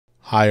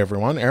Hi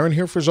everyone, Aaron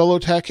here for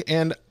Zollotech,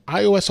 and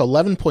iOS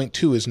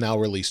 11.2 is now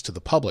released to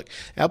the public.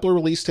 Apple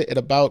released it at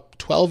about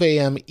 12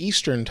 a.m.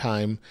 Eastern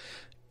Time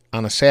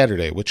on a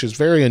Saturday, which is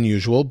very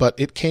unusual, but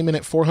it came in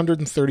at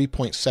 430.7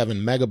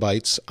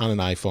 megabytes on an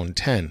iPhone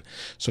 10.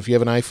 So if you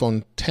have an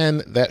iPhone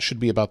 10, that should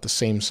be about the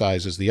same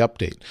size as the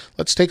update.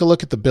 Let's take a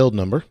look at the build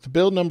number. The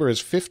build number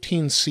is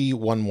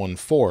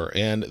 15C114,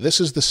 and this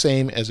is the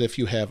same as if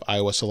you have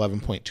iOS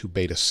 11.2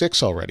 Beta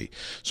 6 already.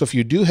 So if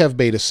you do have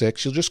Beta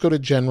 6, you'll just go to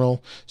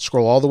General,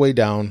 scroll all the way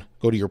down,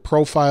 go to your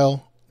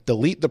profile,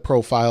 delete the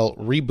profile,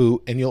 reboot,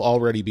 and you'll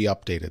already be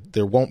updated.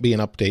 There won't be an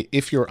update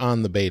if you're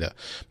on the beta,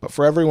 but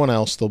for everyone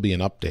else, there'll be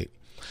an update.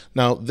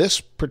 Now, this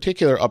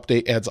particular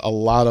update adds a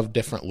lot of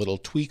different little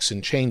tweaks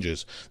and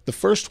changes. The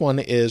first one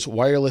is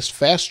wireless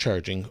fast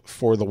charging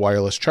for the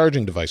wireless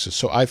charging devices.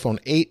 So iPhone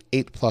 8,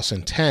 8 Plus,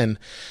 and 10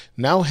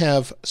 now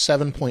have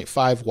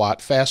 7.5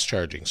 watt fast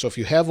charging. So if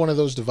you have one of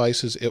those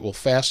devices, it will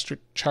fast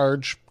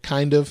charge,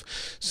 kind of,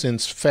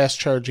 since fast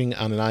charging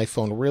on an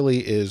iPhone really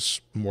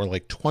is more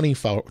like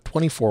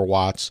 24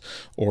 watts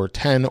or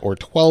 10 or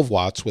 12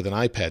 watts with an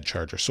iPad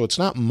charger. So it's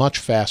not much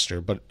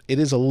faster, but it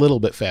is a little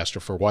bit faster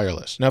for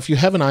wireless. Now, if you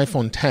have an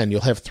iPhone 10,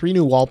 you'll have 3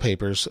 new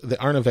wallpapers that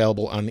aren't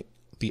available on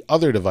the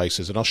other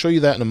devices, and I'll show you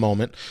that in a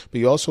moment, but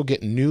you also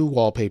get new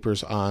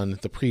wallpapers on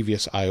the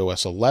previous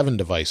iOS 11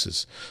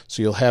 devices.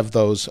 So you'll have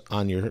those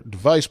on your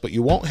device, but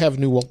you won't have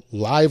new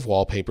live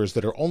wallpapers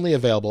that are only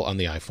available on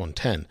the iPhone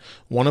 10.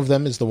 One of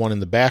them is the one in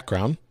the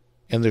background,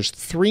 and there's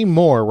 3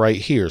 more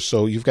right here.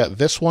 So you've got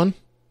this one,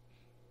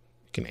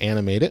 you can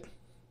animate it.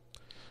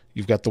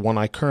 You've got the one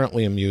I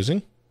currently am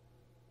using,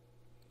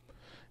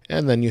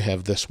 and then you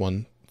have this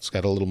one. It's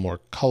got a little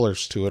more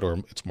colors to it,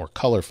 or it's more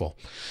colorful.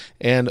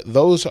 And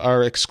those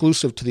are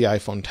exclusive to the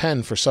iPhone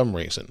 10 for some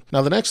reason.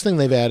 Now, the next thing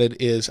they've added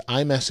is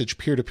iMessage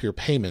peer-to-peer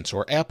payments,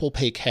 or Apple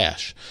Pay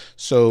Cash.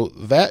 So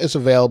that is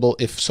available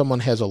if someone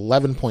has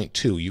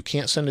 11.2. You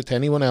can't send it to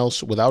anyone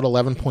else without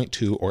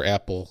 11.2 or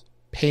Apple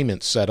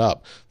Payments set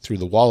up through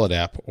the Wallet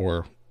app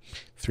or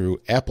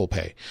through Apple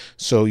Pay.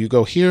 So you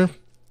go here,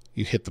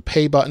 you hit the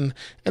Pay button,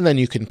 and then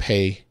you can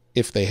pay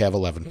if they have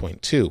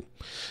 11.2.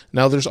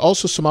 Now, there's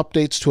also some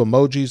updates to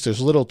emojis. There's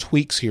little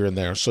tweaks here and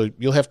there, so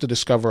you'll have to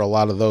discover a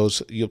lot of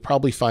those. You'll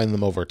probably find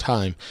them over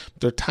time.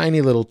 They're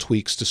tiny little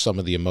tweaks to some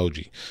of the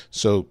emoji,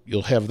 so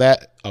you'll have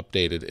that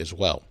updated as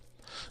well.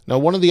 Now,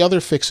 one of the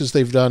other fixes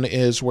they've done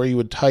is where you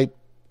would type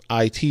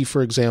IT,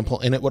 for example,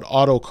 and it would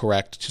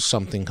autocorrect to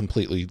something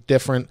completely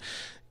different.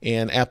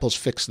 And Apple's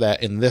fixed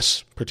that in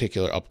this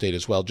particular update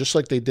as well, just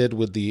like they did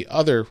with the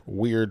other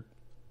weird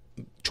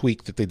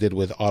tweak that they did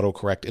with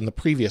autocorrect in the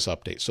previous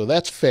update. So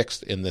that's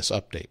fixed in this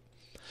update.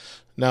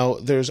 Now,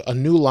 there's a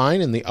new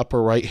line in the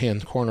upper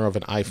right-hand corner of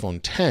an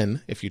iPhone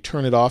 10. If you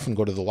turn it off and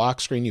go to the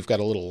lock screen, you've got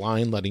a little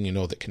line letting you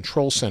know that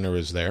Control Center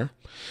is there.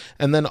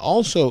 And then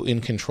also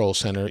in Control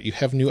Center, you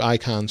have new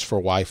icons for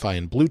Wi-Fi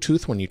and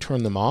Bluetooth. When you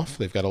turn them off,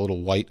 they've got a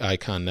little white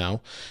icon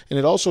now. And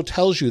it also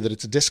tells you that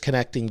it's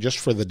disconnecting just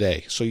for the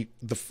day. So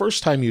the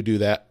first time you do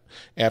that,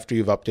 after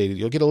you've updated,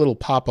 you'll get a little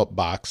pop-up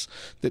box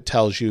that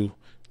tells you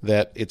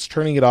that it's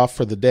turning it off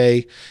for the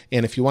day,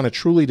 and if you want to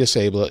truly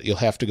disable it, you'll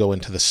have to go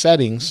into the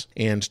settings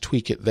and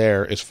tweak it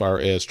there as far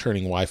as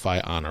turning Wi-Fi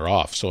on or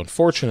off. So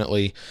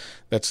unfortunately,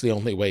 that's the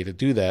only way to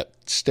do that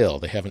still.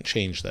 They haven't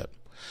changed that.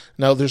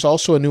 Now, there's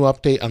also a new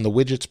update on the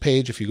Widgets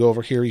page. If you go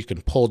over here, you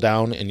can pull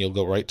down and you'll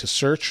go right to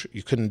search.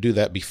 You couldn't do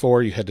that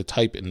before. You had to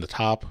type in the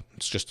top.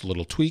 It's just a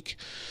little tweak.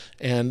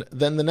 And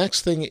then the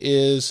next thing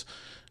is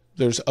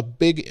there's a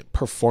big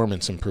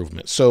performance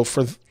improvement. So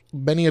for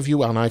many of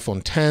you on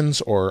iPhone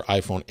 10s or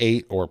iPhone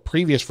 8 or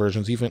previous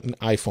versions, even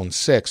iPhone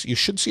 6, you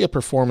should see a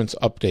performance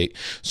update.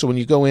 So when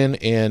you go in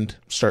and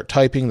start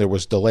typing, there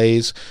was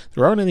delays.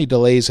 There aren't any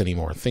delays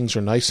anymore. Things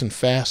are nice and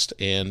fast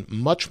and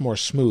much more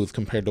smooth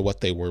compared to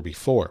what they were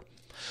before.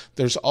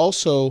 There's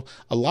also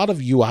a lot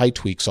of UI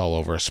tweaks all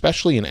over,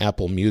 especially in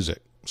Apple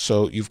Music.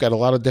 So you've got a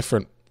lot of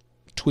different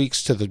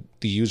tweaks to the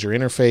user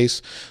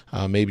interface.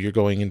 Maybe you're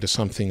going into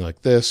something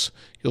like this.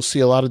 You'll see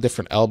a lot of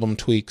different album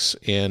tweaks,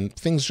 and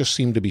things just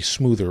seem to be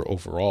smoother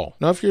overall.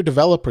 Now, if you're a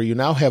developer, you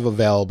now have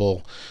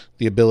available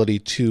the ability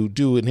to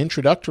do an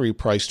introductory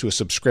price to a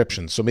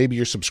subscription. So maybe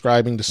you're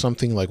subscribing to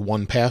something like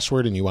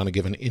 1Password and you want to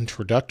give an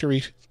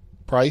introductory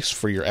price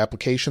for your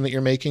application that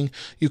you're making.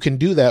 You can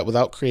do that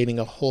without creating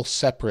a whole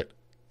separate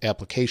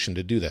application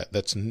to do that.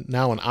 That's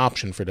now an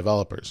option for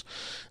developers.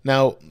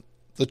 Now,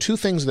 the 2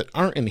 things that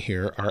aren't in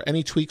here are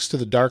any tweaks to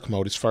the dark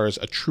mode as far as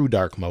a true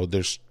dark mode.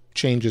 There's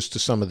changes to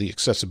some of the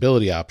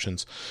accessibility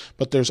options,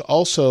 but there's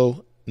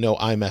also no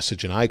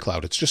iMessage and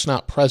iCloud. It's just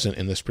not present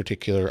in this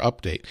particular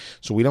update.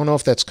 So we don't know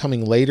if that's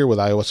coming later with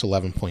iOS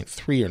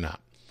 11.3 or not.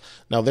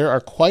 Now, there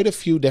are quite a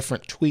few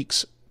different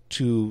tweaks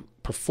to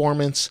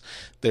performance.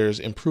 There's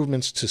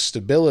improvements to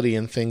stability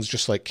and things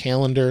just like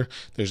calendar.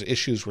 There's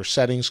issues where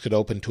settings could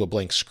open to a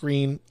blank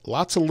screen.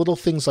 Lots of little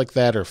things like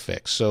that are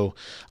fixed. So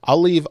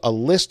I'll leave a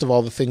list of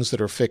all the things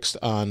that are fixed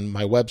on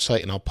my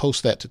website, and I'll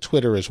post that to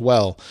Twitter as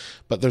well.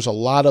 But there's a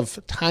lot of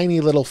tiny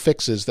little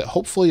fixes that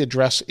hopefully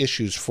address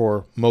issues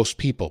for most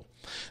people.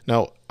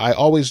 Now, I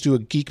always do a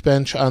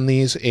Geekbench on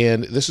these,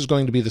 and this is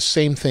going to be the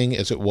same thing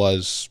as it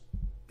was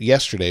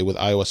yesterday with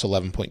iOS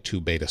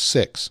 11.2 Beta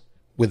 6.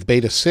 With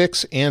Beta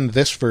 6 and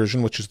this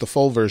version, which is the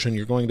full version,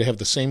 you're going to have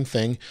the same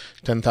thing,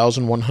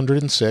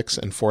 10,106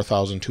 and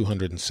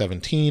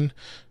 4,217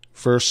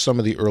 versus some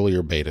of the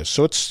earlier betas.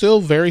 So it's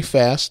still very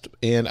fast,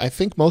 and I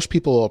think most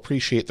people will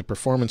appreciate the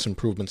performance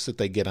improvements that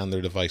they get on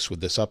their device with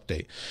this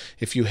update.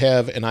 If you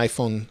have an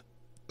iPhone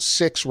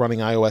 6 running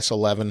iOS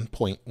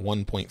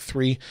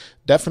 11.1.3,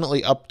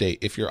 definitely update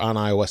if you're on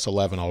iOS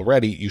 11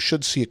 already. You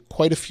should see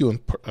quite a few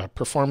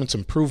performance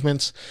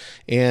improvements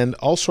and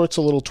all sorts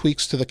of little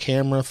tweaks to the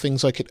camera,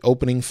 things like it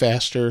opening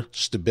faster,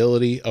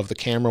 stability of the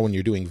camera when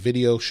you're doing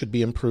video should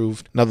be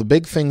improved. Now, the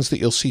big things that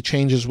you'll see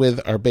changes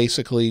with are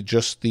basically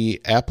just the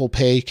Apple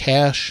Pay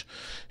cache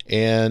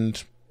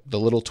and the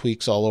little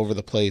tweaks all over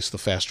the place, the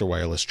faster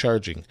wireless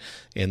charging,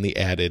 and the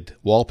added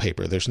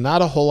wallpaper. There's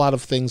not a whole lot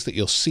of things that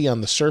you'll see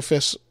on the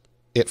surface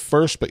at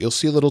first, but you'll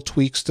see little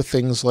tweaks to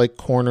things like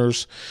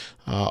corners,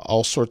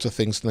 all sorts of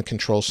things in the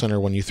control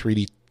center. When you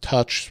 3D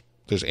touch,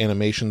 there's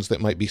animations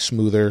that might be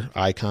smoother.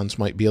 Icons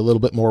might be a little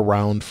bit more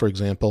round, for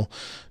example,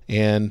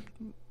 and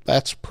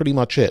that's pretty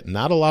much it.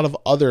 Not a lot of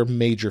other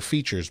major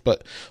features,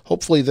 but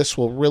hopefully this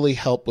will really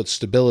help with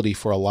stability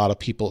for a lot of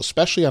people,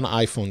 especially on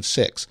iPhone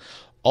 6.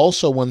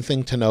 Also, one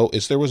thing to note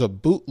is there was a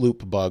boot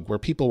loop bug where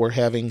people were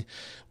having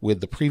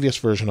with the previous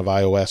version of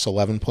iOS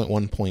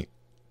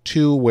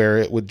 11.1.2 where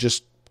it would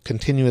just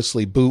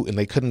continuously boot and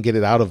they couldn't get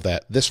it out of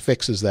that. This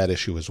fixes that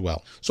issue as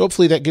well. So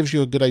hopefully that gives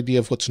you a good idea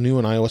of what's new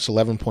in iOS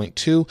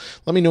 11.2.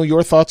 Let me know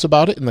your thoughts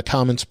about it in the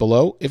comments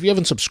below. If you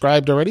haven't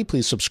subscribed already,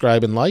 please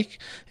subscribe and like.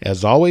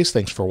 As always,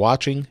 thanks for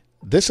watching.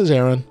 This is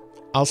Aaron.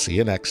 I'll see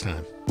you next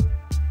time.